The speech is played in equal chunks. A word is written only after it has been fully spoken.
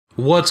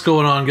What's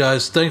going on,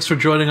 guys? Thanks for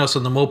joining us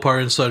on the Mopar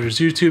Insiders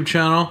YouTube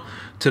channel.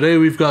 Today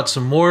we've got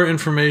some more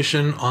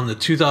information on the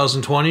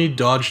 2020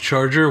 Dodge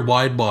Charger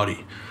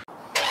Widebody.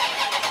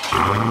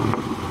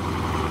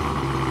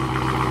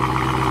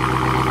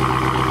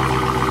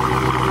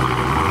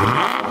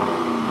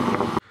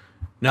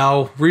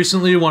 Now,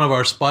 recently one of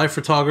our spy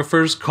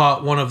photographers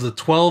caught one of the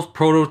 12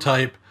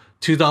 prototype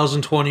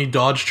 2020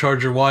 Dodge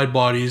Charger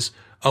Widebodies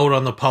out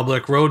on the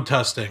public road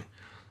testing.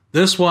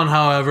 This one,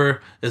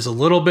 however, is a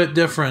little bit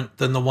different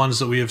than the ones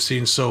that we have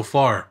seen so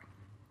far.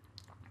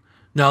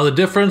 Now, the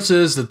difference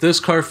is that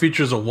this car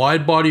features a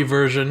wide-body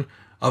version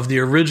of the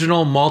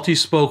original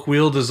multi-spoke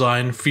wheel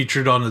design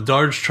featured on the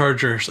Dodge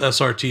Charger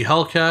SRT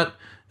HELLCAT,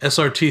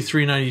 SRT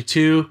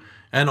 392,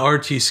 and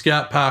RT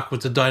Scat Pack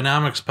with the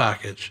Dynamics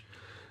package.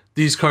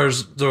 These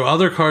cars, the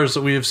other cars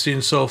that we have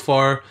seen so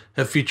far,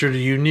 have featured a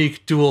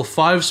unique dual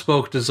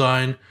 5-spoke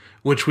design,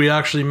 which we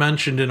actually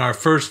mentioned in our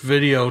first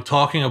video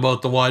talking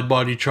about the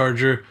wide-body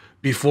Charger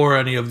before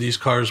any of these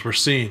cars were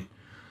seen.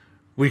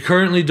 We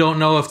currently don't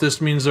know if this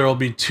means there will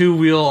be 2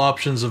 wheel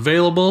options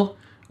available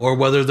or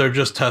whether they're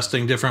just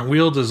testing different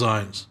wheel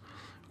designs.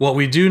 What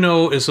we do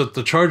know is that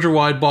the Charger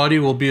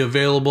Widebody will be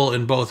available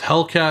in both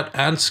HELLCAT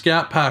and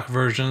Scat Pack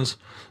versions,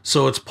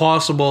 so it's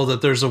possible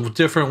that there's a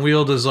different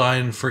wheel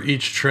design for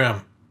each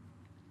trim.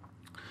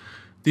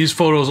 These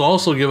photos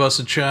also give us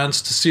a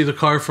chance to see the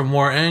car from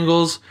more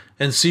angles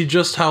and see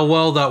just how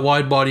well that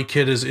wide-body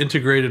kit is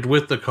integrated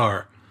with the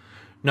car.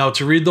 Now,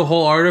 to read the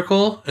whole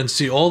article and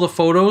see all the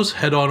photos,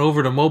 head on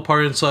over to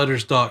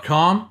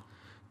moparinsiders.com.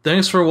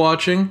 Thanks for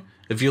watching.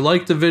 If you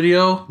liked the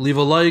video, leave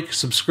a like,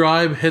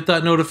 subscribe, hit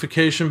that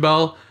notification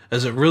bell,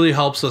 as it really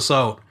helps us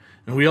out.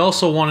 And we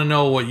also want to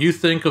know what you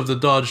think of the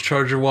Dodge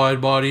Charger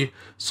Widebody,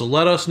 so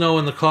let us know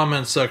in the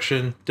comments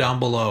section down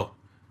below.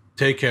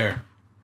 Take care.